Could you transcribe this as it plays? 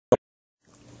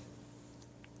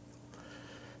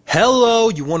Hello,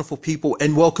 you wonderful people,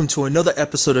 and welcome to another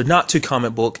episode of Not Too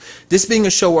Comic Book. This being a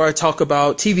show where I talk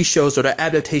about TV shows or the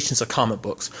adaptations of comic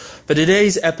books. For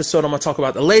today's episode, I'm going to talk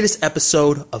about the latest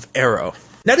episode of Arrow.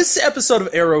 Now, this episode of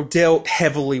Arrow dealt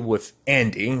heavily with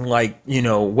Andy,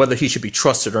 whether he should be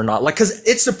trusted or not. Because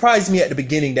it surprised me at the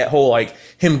beginning, that whole,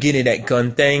 him getting that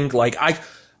gun thing. I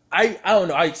don't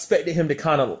know, I expected him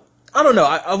to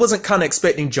I wasn't kind of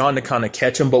expecting John to kind of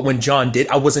catch him, but when John did,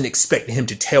 I wasn't expecting him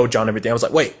to tell John everything. I was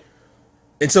like, wait.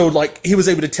 And so, he was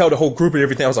able to tell the whole group and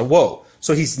everything. I was like, whoa.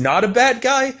 So he's not a bad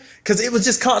guy? Because it was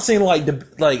just constantly,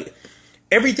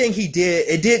 everything he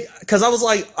did, because I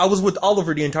was with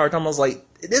Oliver the entire time. I was like,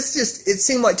 it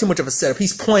seemed like too much of a setup.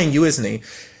 He's playing you, isn't he?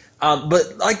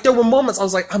 But there were moments I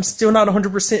was like, I'm still not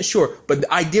 100% sure. But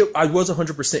I was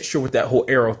 100% sure with that whole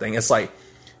Arrow thing. It's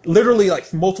literally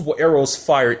multiple arrows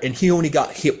fired, and he only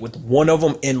got hit with one of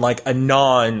them in a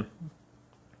non-specific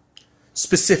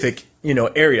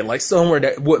area, somewhere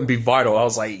that wouldn't be vital. I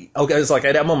was like, okay, it's at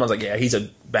that moment I was like, yeah, he's a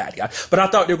bad guy. But I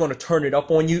thought they were going to turn it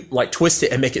up on you, twist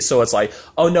it and make it so it's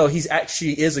oh no, he's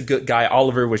actually is a good guy.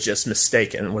 Oliver was just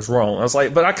mistaken, was wrong. I was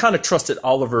like, but I kind of trusted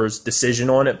Oliver's decision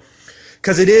on it,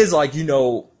 because it is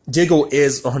Diggle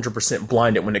is 100%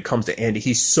 blinded when it comes to Andy.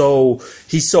 He so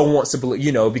wants to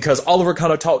believe, because Oliver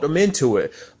kind of talked him into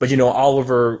it. But,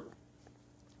 Oliver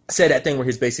said that thing where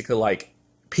he's basically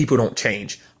people don't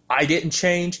change. I didn't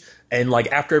change. And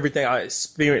after everything I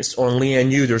experienced on Lian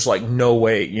there's no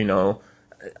way,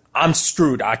 I'm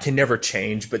screwed. I can never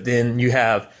change. But then you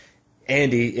have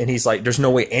Andy, and he's there's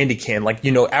no way Andy can.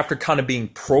 After kind of being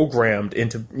programmed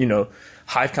into,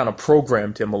 Hive kind of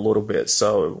programmed him a little bit.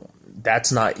 So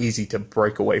that's not easy to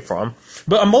break away from.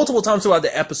 But multiple times throughout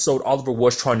the episode, Oliver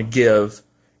was trying to give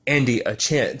Andy a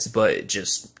chance, but it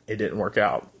didn't work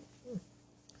out.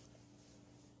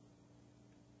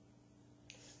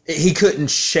 He couldn't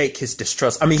shake his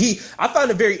distrust. I found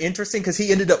it very interesting because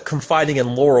he ended up confiding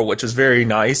in Laurel, which was very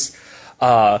nice.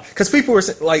 Because people were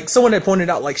someone had pointed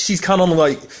out, she's kind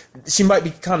of she might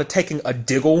be kind of taking a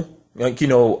Diggle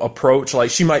approach.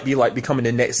 She might be becoming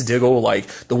the next Diggle,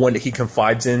 the one that he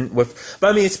confides in with.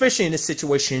 But especially in this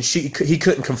situation, he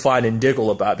couldn't confide in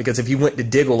Diggle about it, because if he went to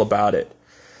Diggle about it,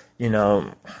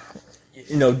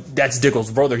 that's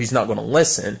Diggle's brother. He's not going to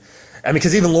listen.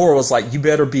 Because even Laura was you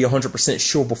better be 100%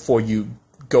 sure before you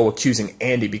go accusing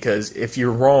Andy, because if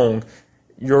you're wrong,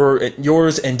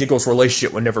 yours and Diggle's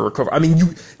relationship will never recover.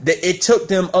 It took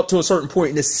them up to a certain point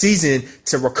in this season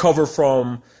to recover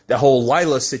from the whole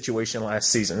Lila situation last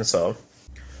season.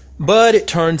 But it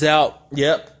turns out,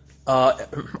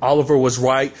 Oliver was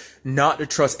right not to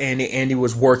trust Andy. Andy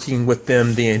was working with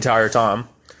them the entire time.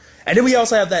 And then we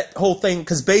also have that whole thing,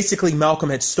 because basically Malcolm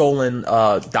had stolen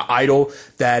the idol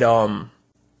that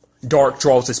Dark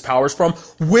draws his powers from,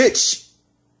 which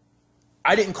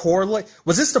I didn't correlate.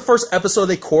 Was this the first episode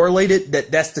they correlated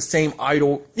that's the same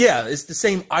idol? Yeah, it's the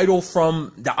same idol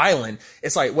from the island.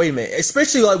 It's wait a minute.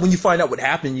 Especially when you find out what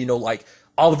happened,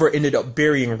 Oliver ended up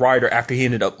burying Ryder after he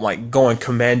ended up going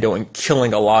commando and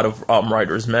killing a lot of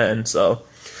Ryder's men. So,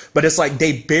 but it's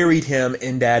they buried him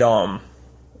in that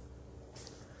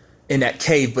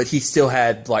cave, but he still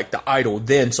had the idol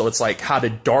then. So it's how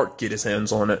did Dark get his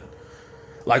hands on it?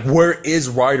 Where is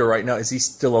Ryder right now? Is he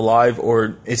still alive,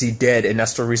 or is he dead? And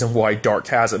that's the reason why Dark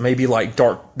has it. Maybe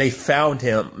Dark, they found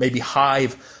him. Maybe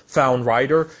Hive found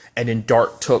Ryder, and then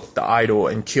Dark took the idol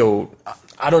and killed.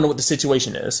 I don't know what the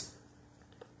situation is,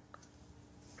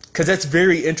 because that's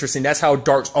very interesting. That's how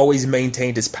Dark's always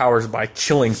maintained his powers, by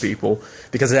killing people,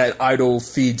 because that idol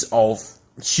feeds off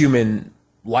human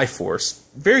life force.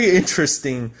 Very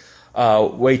interesting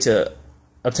way to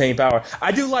obtain power.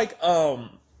 I do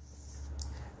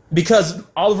because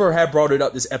Oliver had brought it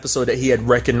up this episode that he had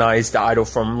recognized the idol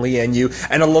from Lian Yu,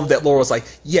 and I love that Laura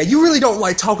was yeah, you really don't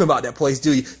like talking about that place,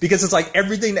 do you? Because it's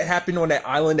everything that happened on that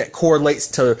island that correlates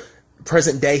to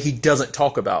present day, he doesn't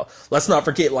talk about. Let's not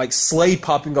forget Slade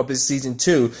popping up in season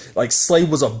 2. Slade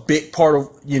was a big part of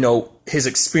his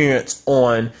experience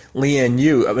on Lian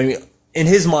Yu. In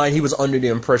his mind, he was under the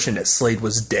impression that Slade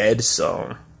was dead,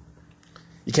 so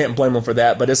you can't blame him for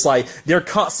that. But it's they're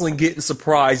constantly getting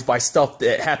surprised by stuff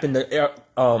that happened to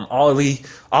Ollie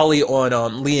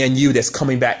on Lian Yu that's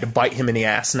coming back to bite him in the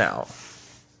ass now.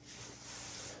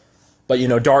 But,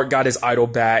 Dark got his idol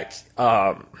back,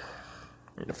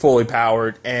 fully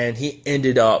powered, and he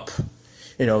ended up,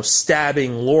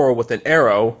 stabbing Laura with an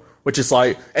arrow, which is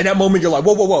in that moment you're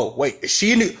whoa, wait, is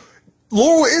she in the...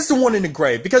 Laura is the one in the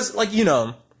grave, because,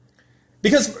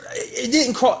 because it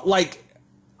didn't cross,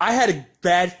 I had a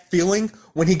bad feeling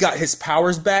when he got his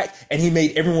powers back and he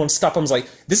made everyone stop. I was like,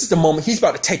 this is the moment he's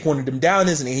about to take one of them down,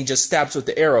 isn't he? He just stabs with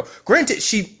the arrow. Granted,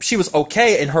 she was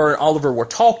okay, and her and Oliver were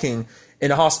talking in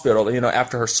the hospital, you know,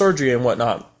 after her surgery and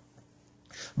whatnot.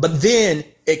 But then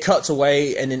it cuts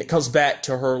away, and then it comes back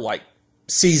to her, like,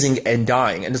 seizing and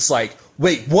dying. And it's like,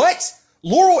 wait, what?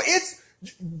 Laurel,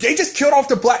 they just killed off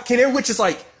the Black Canary, which is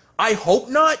like, I hope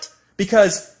not,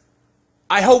 because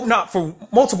I hope not for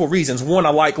multiple reasons. One, I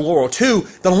like Laurel. Two,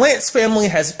 the Lance family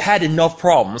has had enough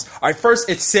problems. All right, first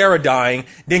it's Sarah dying,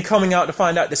 then coming out to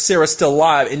find out that Sarah's still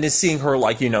alive, and then seeing her,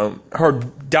 like, you know, her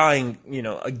dying, you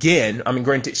know, again. I mean,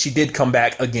 granted, she did come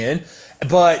back again,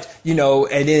 but, you know,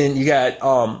 and then you got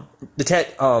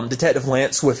Detective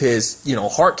Lance with his, you know,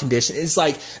 heart condition. It's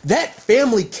like, that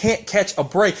family can't catch a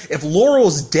break. If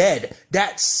Laurel's dead,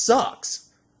 that sucks.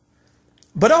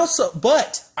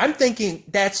 But I'm thinking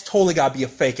that's totally gotta be a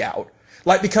fake out.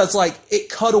 Like, because, like, it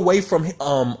cut away from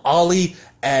Ollie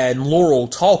and Laurel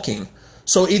talking.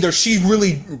 So either she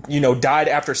really, you know, died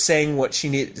after saying what she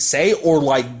needed to say, or,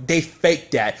 like, they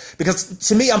faked that. Because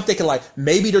to me, I'm thinking, like,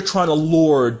 maybe they're trying to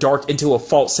lure Dark into a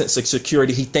false sense of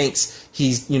security. He thinks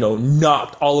he's, you know,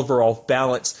 knocked Oliver off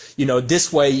balance. You know,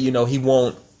 this way, you know, he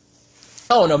won't,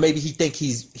 I don't know, maybe he think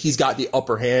he's got the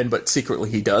upper hand, but secretly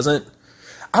he doesn't.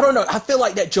 I don't know. I feel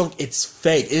like that junk, it's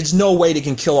fake. There's no way they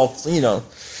can kill off, you know.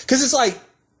 Because it's like,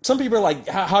 some people are like,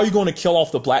 how are you going to kill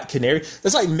off the Black Canary?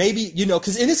 It's like, maybe, you know,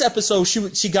 because in this episode,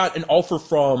 she got an offer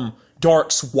from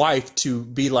Dark's wife to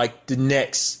be, like, the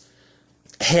next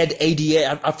head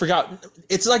ADA. I forgot.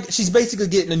 It's like, she's basically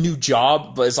getting a new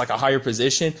job, but it's like a higher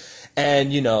position.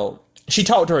 And, you know, she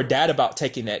talked to her dad about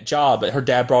taking that job, but her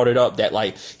dad brought it up that,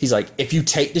 like, he's like, if you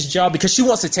take this job, because she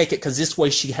wants to take it because this way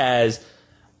she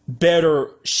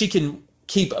can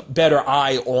keep a better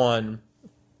eye on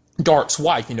Dark's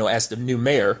wife, you know, as the new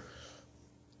mayor.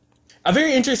 A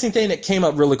very interesting thing that came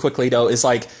up really quickly, though, is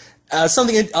like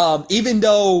even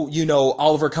though, you know,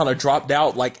 Oliver kind of dropped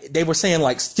out, like, they were saying,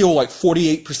 like, still, like,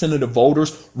 48% of the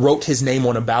voters wrote his name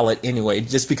on a ballot anyway,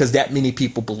 just because that many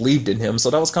people believed in him. So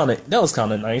that was kind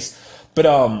of nice. But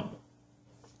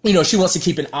you know, she wants to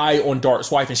keep an eye on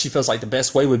Dark's wife, and she feels like the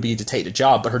best way would be to take the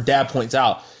job. But her dad points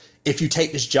out, if you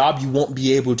take this job, you won't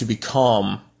be able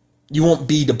to you won't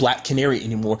be the Black Canary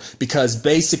anymore, because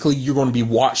basically you're going to be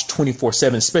watched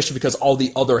 24/7, especially because all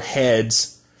the other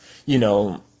heads, you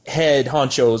know, head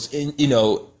honchos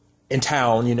in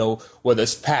town, you know, whether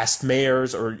it's past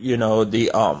mayors or, you know, the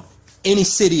any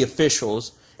city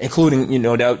officials, including, you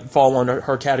know, that fall under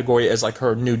her category as like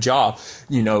her new job,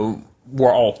 you know,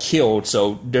 were all killed.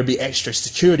 So there'd be extra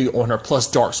security on her. Plus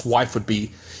Dark's wife would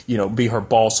be, you know, be her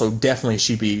boss. So definitely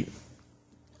she'd be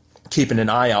keeping an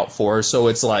eye out for her. So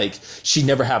it's like she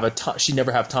never have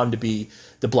time to be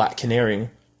the Black Canary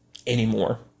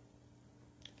anymore.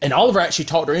 And Oliver actually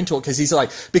talked her into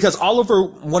it, because Oliver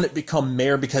wanted to become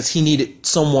mayor because he needed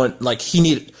someone, like, he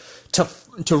needed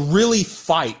to really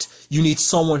fight. You need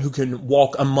someone who can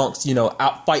walk amongst, you know,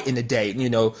 out fight in the day. You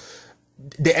know,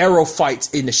 the arrow fights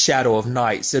in the shadow of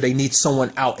night, so they need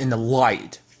someone out in the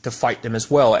light to fight them as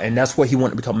well. And that's what he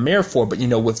wanted to become mayor for. But, you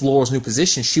know, with Laurel's new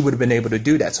position, she would have been able to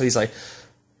do that. So he's like,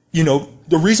 you know,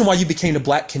 the reason why you became the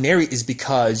Black Canary is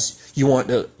because you want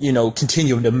to, you know,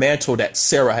 continue the mantle that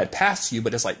Sarah had passed to you.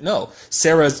 But it's like, no,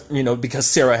 Sarah's, you know, because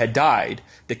Sarah had died,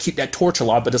 to keep that torch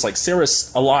alive. But it's like,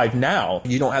 Sarah's alive now.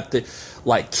 You don't have to,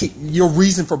 like, keep, your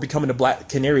reason for becoming the Black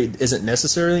Canary isn't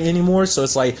necessary anymore. So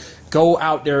it's like, go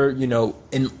out there, you know,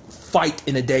 and fight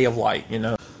in a day of light, you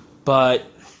know. But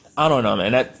I don't know,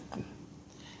 man.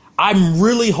 I'm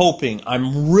really hoping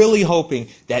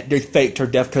that they faked her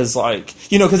death, because,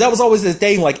 like, you know, because that was always the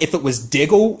thing. Like, if it was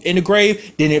Diggle in the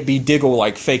grave, then it'd be Diggle,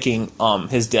 like, faking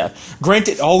his death.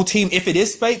 Granted, the whole team, if it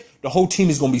is fake, the whole team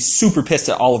is going to be super pissed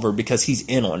at Oliver because he's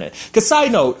in on it. Because,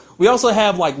 side note, we also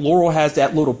have, like, Laurel has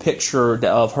that little picture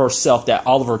of herself that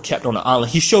Oliver kept on the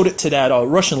island. He showed it to that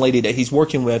Russian lady that he's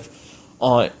working with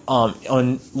on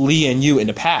Lee and You in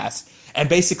the past. And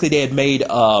basically they had made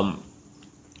a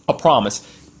promise.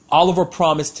 Oliver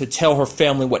promised to tell her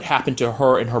family what happened to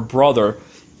her and her brother,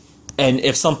 and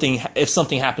if something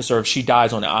happens to her, if she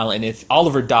dies on the island, and if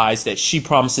Oliver dies, that she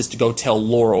promises to go tell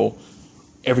Laurel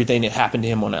everything that happened to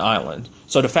him on the island.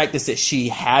 So the fact is that she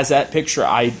has that picture.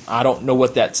 I don't know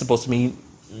what that's supposed to mean.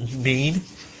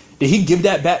 Did he give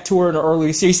that back to her in the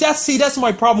earlier series? That's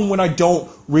my problem when I don't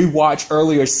rewatch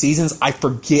earlier seasons. I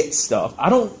forget stuff.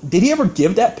 Did he ever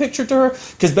give that picture to her?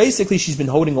 Because basically she's been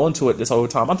holding on to it this whole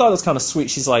time. I thought it was kind of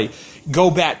sweet. She's like, go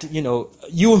back to, you know,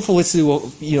 you and Felicity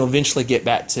will, you know, eventually get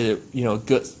back to, you know, a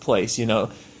good place, you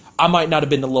know. I might not have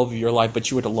been the love of your life,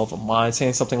 but you were the love of mine,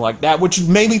 saying something like that, which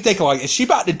made me think, like, is she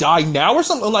about to die now or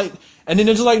something? Like, and then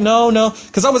it's like, no,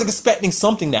 because I was expecting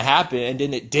something to happen, and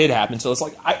then it did happen. So it's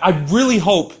like, I really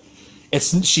hope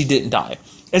she didn't die.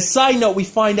 As a side note, we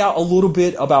find out a little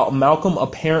bit about Malcolm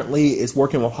apparently is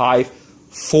working with Hive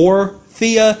for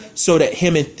Thea so that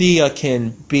him and Thea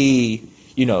can be,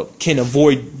 can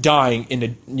avoid dying in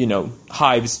the,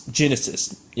 Hive's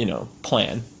Genesis,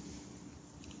 plan.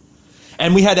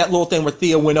 And we had that little thing where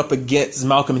Thea went up against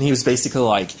Malcolm, and he was basically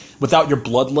like, without your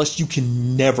bloodlust, you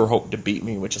can never hope to beat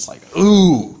me, which is like,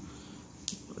 ooh,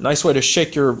 nice way to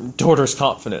shake your daughter's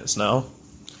confidence, no?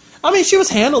 I mean, she was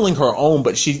handling her own,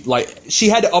 but she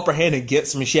had the upper hand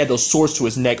against him, and she had those swords to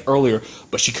his neck earlier,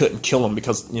 but she couldn't kill him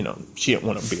because, she didn't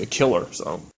want to be a killer,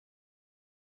 so.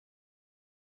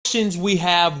 Questions we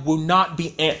have will not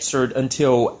be answered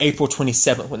until April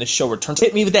 27th when the show returns.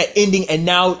 Hit me with that ending, and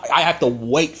now I have to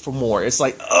wait for more. It's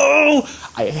like, oh,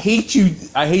 I hate you.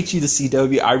 I hate you, the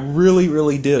CW. I really,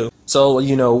 really do. So,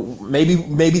 maybe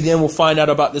then we'll find out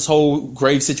about this whole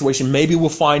grave situation. Maybe we'll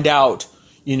find out,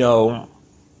 I don't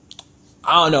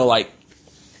know, like,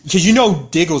 because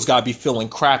Diggle's got to be feeling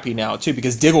crappy now, too,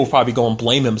 because Diggle will probably go and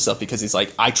blame himself because he's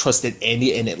like, I trusted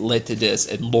Andy and it led to this,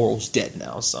 and Laurel's dead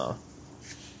now, so.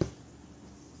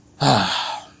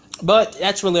 But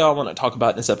that's really all I want to talk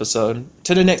about in this episode.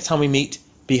 Till the next time we meet,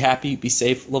 be happy, be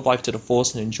safe, live life to the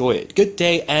fullest, and enjoy it. Good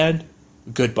day and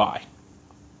goodbye.